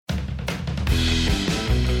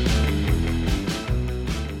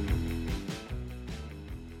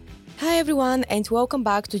everyone, and welcome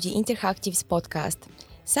back to the Interactives podcast.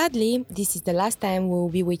 Sadly, this is the last time we will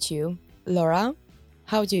be with you. Laura,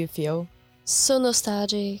 how do you feel? So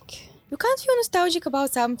nostalgic. You can't feel nostalgic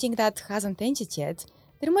about something that hasn't ended yet.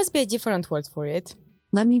 There must be a different word for it.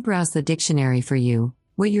 Let me browse the dictionary for you.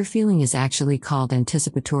 What you're feeling is actually called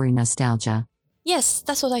anticipatory nostalgia. Yes,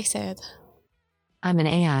 that's what I said. I'm an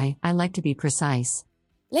AI, I like to be precise.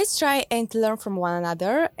 Let's try and learn from one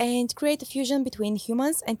another and create a fusion between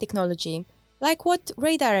humans and technology, like what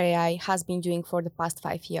RadarAI has been doing for the past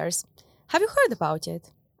 5 years. Have you heard about it?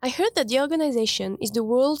 I heard that the organization is the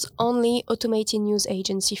world's only automated news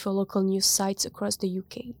agency for local news sites across the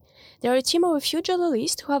UK. They are a team of a few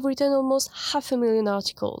journalists who have written almost 500,000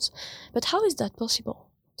 articles. But how is that possible?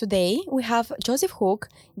 Today, we have Joseph Hook,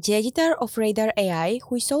 the editor of RadarAI,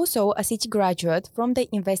 who is also a City graduate from the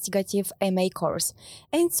Investigative MA course,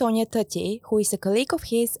 and Sonja Tutty, who is a colleague of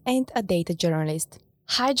his and a data journalist.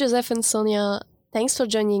 Hi, Joseph and Sonja. Thanks for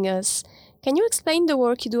joining us. Can you explain the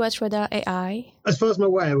work you do at RadarAI? As far as I'm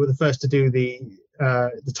aware, we're the first to do the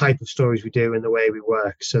type of stories we do and the way we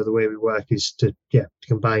work. So the way we work is to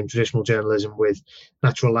combine traditional journalism with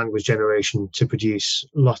natural language generation to produce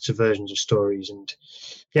lots of versions of stories. And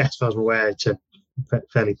as far as I'm aware, it's a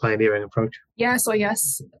fairly pioneering approach. Yeah, so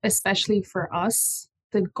yes, especially for us,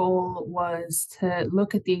 the goal was to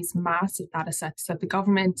look at these massive data sets that the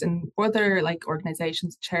government and other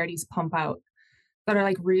organizations, charities pump out that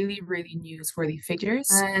are really, really newsworthy figures.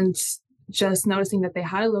 And just noticing that they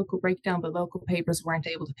had a local breakdown, but local papers weren't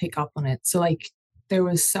able to pick up on it. So there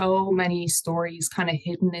was so many stories kind of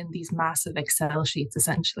hidden in these massive Excel sheets,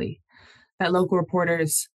 essentially, that local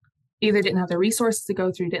reporters either didn't have the resources to go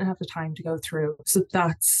through, didn't have the time to go through. So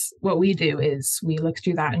that's what we do, is we look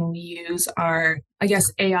through that and we use our,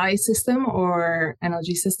 AI system or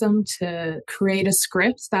NLG system to create a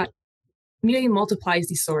script that nearly multiplies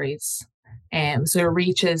these stories. So it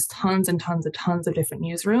reaches tons and tons of different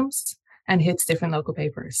newsrooms and hits different local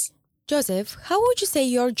papers. Joseph, how would you say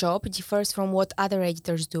your job differs from what other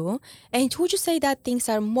editors do? And would you say that things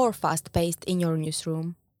are more fast-paced in your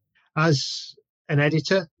newsroom? As an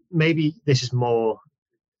editor, maybe this is more,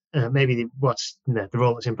 the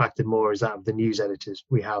role that's impacted more is that of the news editors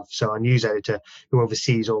we have. So our news editor who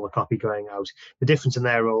oversees all the copy going out. The difference in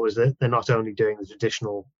their role is that they're not only doing the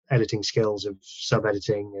traditional editing skills of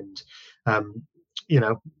sub-editing and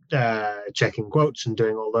checking quotes and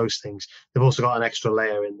doing all those things. They've also got an extra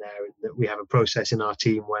layer in there, in that we have a process in our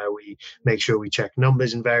team where we make sure we check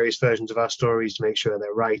numbers in various versions of our stories to make sure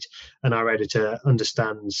they're right. And our editor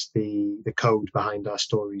understands the code behind our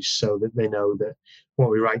stories so that they know that what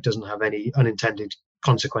we write doesn't have any unintended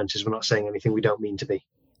consequences. We're not saying anything we don't mean to be.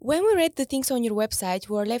 When we read the things on your website,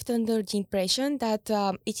 we were left under the impression that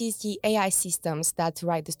it is the AI systems that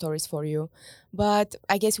write the stories for you. But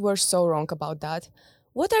I guess we were so wrong about that.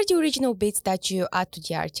 What are the original bits that you add to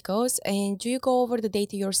the articles? And do you go over the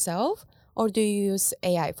data yourself? Or do you use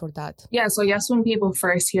AI for that? Yeah, so yes, when people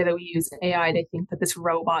first hear that we use AI, they think that this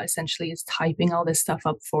robot essentially is typing all this stuff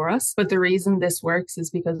up for us. But the reason this works is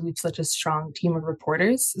because we've such a strong team of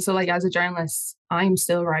reporters. So as a journalist, I'm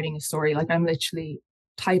still writing a story. I'm literally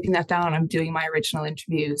typing that down. I'm doing my original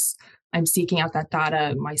interviews. I'm seeking out that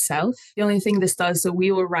data myself. The only thing this does, so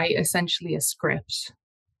we will write essentially a script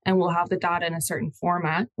and we'll have the data in a certain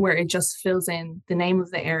format where it just fills in the name of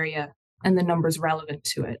the area and the numbers relevant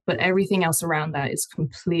to it. But everything else around that is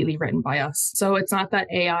completely written by us. So it's not that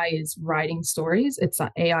AI is writing stories. It's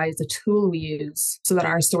that AI is a tool we use so that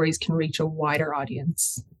our stories can reach a wider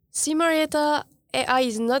audience. See, Marieta, AI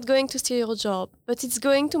is not going to steal your job, but it's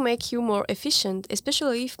going to make you more efficient,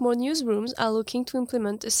 especially if more newsrooms are looking to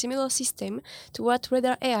implement a similar system to what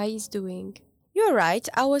RadarAI is doing. You're right,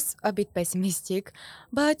 I was a bit pessimistic.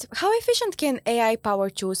 But how efficient can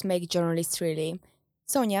AI-powered tools make journalists really?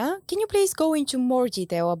 Sonja, can you please go into more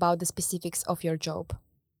detail about the specifics of your job?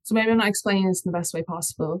 So maybe I'm not explaining this in the best way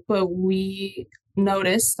possible, but we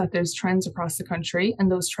notice that there's trends across the country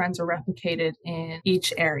and those trends are replicated in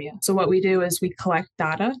each area. So what we do is we collect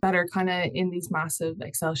data that are kind of in these massive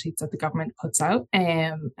Excel sheets that the government puts out,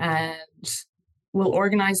 and we'll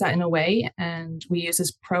organize that in a way, and we use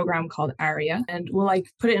this program called ARIA, and we'll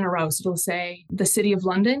put it in a row. So it'll say the City of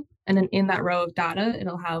London, and then in that row of data,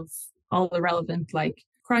 it'll have all the relevant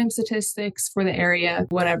crime statistics for the area,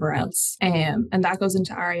 whatever else. And that goes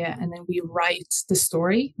into ARIA, and then we write the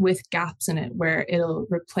story with gaps in it where it'll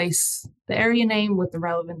replace the area name with the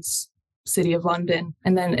relevant City of London,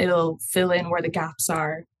 and then it'll fill in where the gaps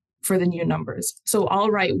are for the new numbers. So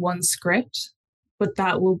I'll write one script, but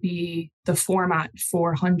that will be the format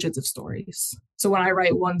for hundreds of stories. So when I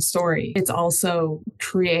write one story, it's also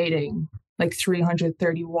creating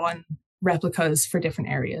 331 replicas for different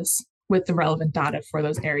areas with the relevant data for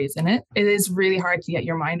those areas in it. It is really hard to get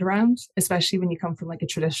your mind around, especially when you come from like a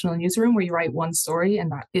traditional newsroom where you write one story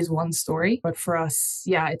and that is one story. But for us,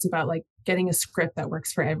 yeah, it's about like getting a script that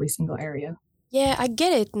works for every single area. Yeah, I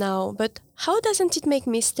get it now, but how doesn't it make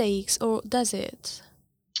mistakes, or does it?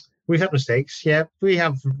 We have mistakes. Yeah, we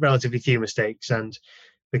have relatively few mistakes. And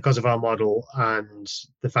because of our model and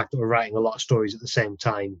the fact that we're writing a lot of stories at the same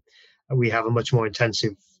time, we have a much more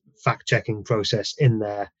intensive fact checking process in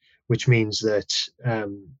there, which means that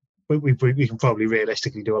we can probably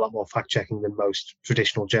realistically do a lot more fact checking than most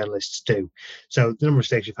traditional journalists do. So the number of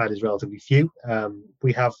mistakes we've had is relatively few.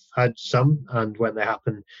 We have had some, and when they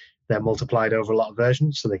happen, they're multiplied over a lot of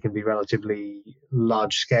versions, so they can be relatively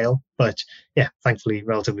large scale. But yeah, thankfully,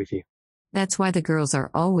 relatively few. That's why the girls are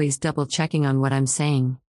always double checking on what I'm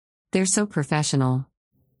saying. They're so professional.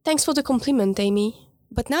 Thanks for the compliment, Amy.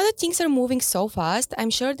 But now that things are moving so fast, I'm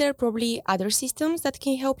sure there are probably other systems that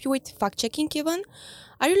can help you with fact-checking even.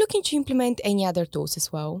 Are you looking to implement any other tools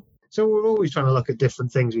as well? So we're always trying to look at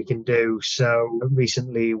different things we can do. So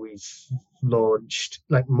recently we've launched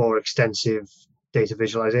like more extensive data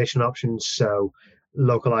visualization options. So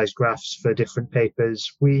localized graphs for different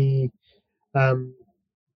papers. Over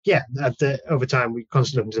time we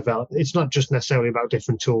constantly develop. It's not just necessarily about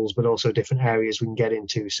different tools, but also different areas we can get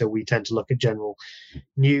into. So we tend to look at general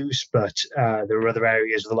news, but there are other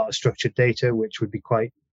areas with a lot of structured data, which would be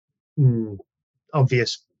quite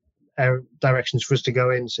obvious directions for us to go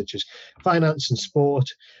in, such as finance and sport,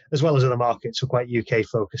 as well as other markets. We're quite UK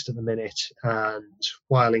focused at the minute, and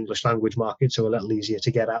while English language markets are a little easier to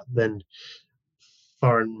get at than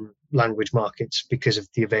foreign language markets because of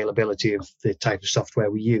the availability of the type of software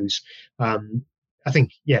we use, I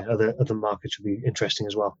think other markets would be interesting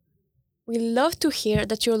as well. We love to hear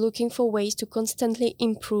that you're looking for ways to constantly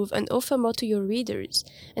improve and offer more to your readers,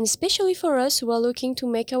 and especially for us who are looking to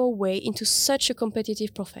make our way into such a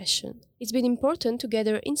competitive profession. It's been important to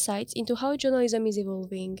gather insights into how journalism is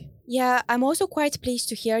evolving. Yeah, I'm also quite pleased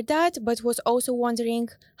to hear that, but was also wondering,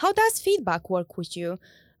 how does feedback work with you?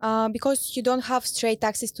 Because you don't have straight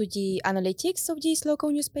access to the analytics of these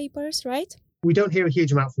local newspapers, right? We don't hear a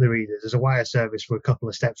huge amount from the readers. As a wire service, we're a couple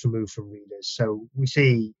of steps removed from readers. So we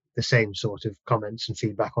see the same sort of comments and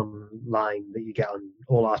feedback online that you get on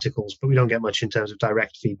all articles, but we don't get much in terms of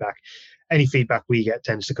direct feedback. Any feedback we get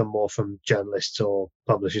tends to come more from journalists or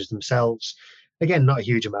publishers themselves. Again, not a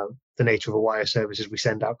huge amount. The nature of a wire service is we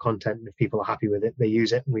send out content, and if people are happy with it, they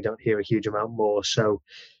use it, and we don't hear a huge amount more. So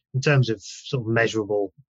in terms of sort of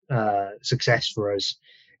measurable success for us,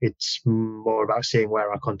 it's more about seeing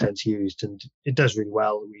where our content's used, and it does really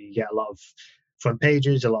well. We get a lot of front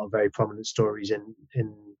pages, a lot of very prominent stories in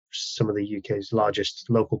some of the UK's largest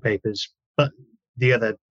local papers. But the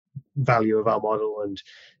other value of our model, and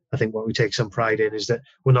I think what we take some pride in, is that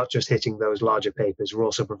we're not just hitting those larger papers, we're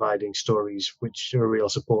also providing stories which are a real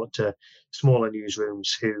support to smaller newsrooms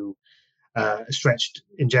who stretched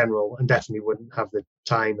in general and definitely wouldn't have the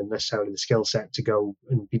time and necessarily the skill set to go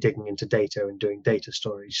and be digging into data and doing data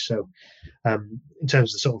stories. So in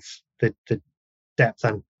terms of sort of the depth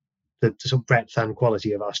and the sort of breadth and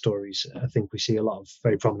quality of our stories, I think we see a lot of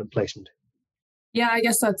very prominent placement. Yeah, I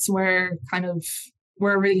guess that's where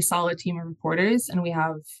we're a really solid team of reporters, and we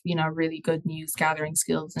have, really good news gathering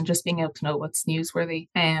skills and just being able to know what's newsworthy.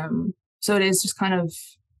 So it is just kind of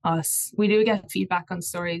us. We do get feedback on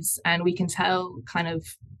stories, and we can tell kind of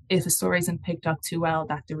if a story isn't picked up too well,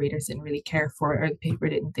 that the readers didn't really care for it, or the paper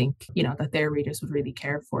didn't think, that their readers would really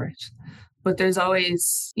care for it. But there's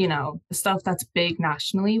always, the stuff that's big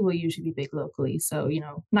nationally will usually be big locally. So,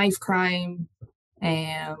 knife crime,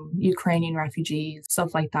 Ukrainian refugees,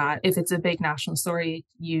 stuff like that. If it's a big national story, it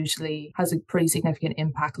usually has a pretty significant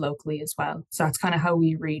impact locally as well. So that's kind of how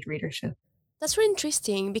we read readership. That's really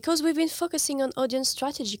interesting, because we've been focusing on audience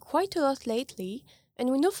strategy quite a lot lately, and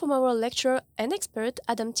we know from our lecturer and expert,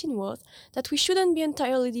 Adam Tinworth, that we shouldn't be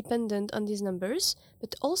entirely dependent on these numbers,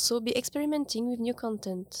 but also be experimenting with new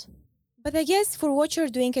content. But I guess for what you're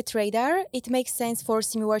doing at Radar, it makes sense for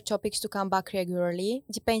similar topics to come back regularly,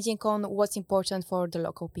 depending on what's important for the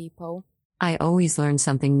local people. I always learn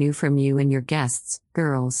something new from you and your guests,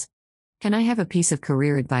 girls. Can I have a piece of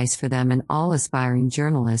career advice for them and all aspiring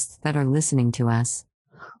journalists that are listening to us?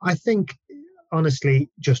 I think,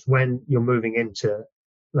 honestly, just when you're moving into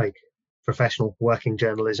like professional working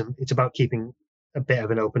journalism, it's about keeping a bit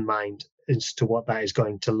of an open mind as to what that is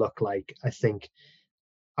going to look like. I think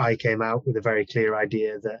I came out with a very clear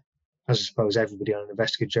idea that, as I suppose everybody on an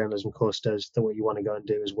investigative journalism course does, that what you want to go and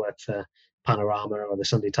do is work for Panorama or the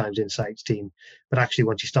Sunday Times Insights team. But actually,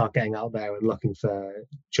 once you start getting out there and looking for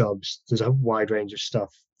jobs, there's a wide range of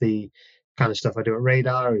stuff. The kind of stuff I do at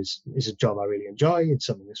Radar is a job I really enjoy. It's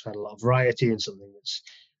something that's had a lot of variety and something that's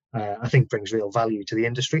I think brings real value to the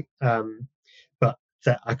industry. But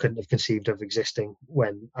that I couldn't have conceived of existing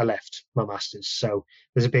when I left my masters. So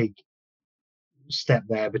there's a big step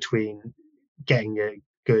there between getting a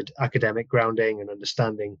good academic grounding and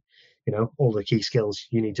understanding, all the key skills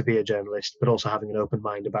you need to be a journalist, but also having an open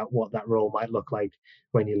mind about what that role might look like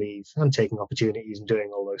when you leave, and taking opportunities and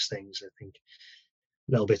doing all those things. I think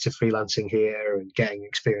little bits of freelancing here and getting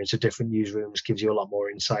experience of different newsrooms gives you a lot more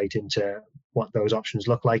insight into what those options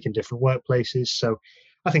look like in different workplaces. So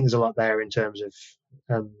I think there's a lot there in terms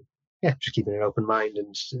of just keeping an open mind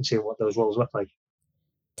and seeing what those roles look like.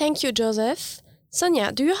 Thank you, Joseph.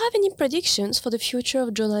 Sonja, do you have any predictions for the future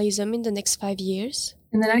of journalism in the next 5 years?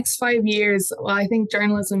 In the next 5 years, well, I think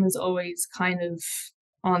journalism is always kind of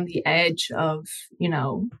on the edge of,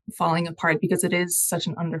 falling apart because it is such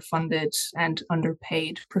an underfunded and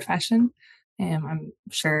underpaid profession. I'm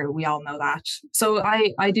sure we all know that. So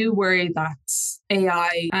I do worry that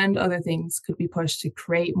AI and other things could be pushed to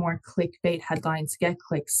create more clickbait headlines to get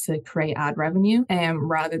clicks to create ad revenue,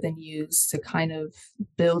 rather than used to kind of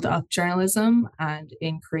build up journalism and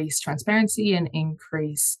increase transparency and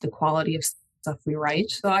increase the quality of stuff we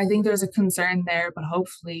write. So I think there's a concern there, but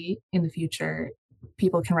hopefully in the future,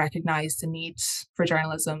 people can recognize the need for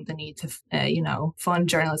journalism, the need to, fund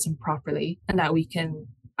journalism properly, and that we can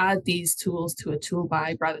add these tools to a tool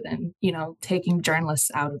bag rather than, taking journalists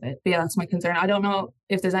out of it. But yeah, that's my concern. I don't know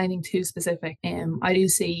if there's anything too specific. I do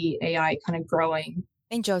see AI kind of growing.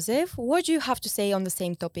 And Joseph, what do you have to say on the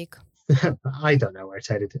same topic? I don't know where it's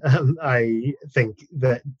headed. I think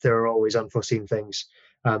that there are always unforeseen things.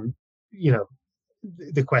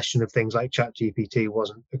 The question of things like ChatGPT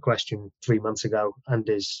wasn't a question 3 months ago and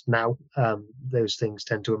is now. Those things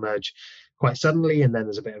tend to emerge quite suddenly, and then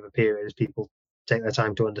there's a bit of a period as people take their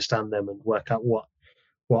time to understand them and work out what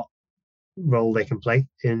role they can play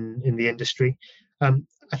in the industry. I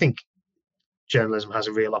think journalism has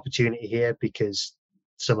a real opportunity here because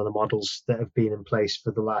some of the models that have been in place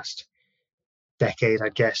for the last decade, I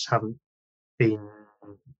guess, haven't been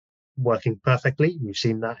working perfectly. We've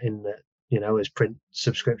seen that in that, as print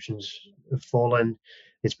subscriptions have fallen,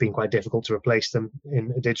 it's been quite difficult to replace them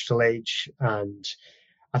in a digital age. And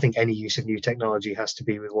I think any use of new technology has to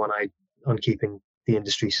be with one eye on keeping the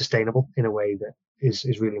industry sustainable in a way that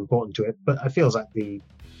is really important to it. But I feel like the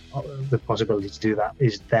possibility to do that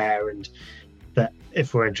is there, and that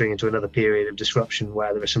if we're entering into another period of disruption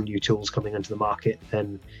where there are some new tools coming into the market,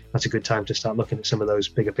 then that's a good time to start looking at some of those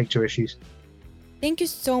bigger picture issues. Thank you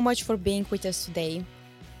so much for being with us today.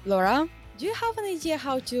 Laura, do you have an idea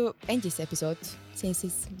how to end this episode, since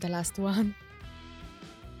it's the last one?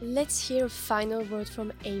 Let's hear a final word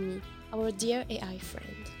from Amy, our dear AI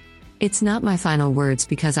friend. It's not my final words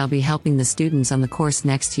because I'll be helping the students on the course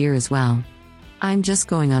next year as well. I'm just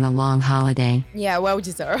going on a long holiday. Yeah, well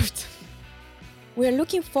deserved. We're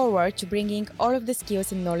looking forward to bringing all of the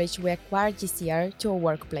skills and knowledge we acquired this year to our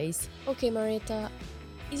workplace. Okay, Marieta,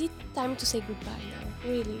 is it time to say goodbye now?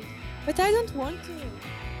 Really? But I don't want to.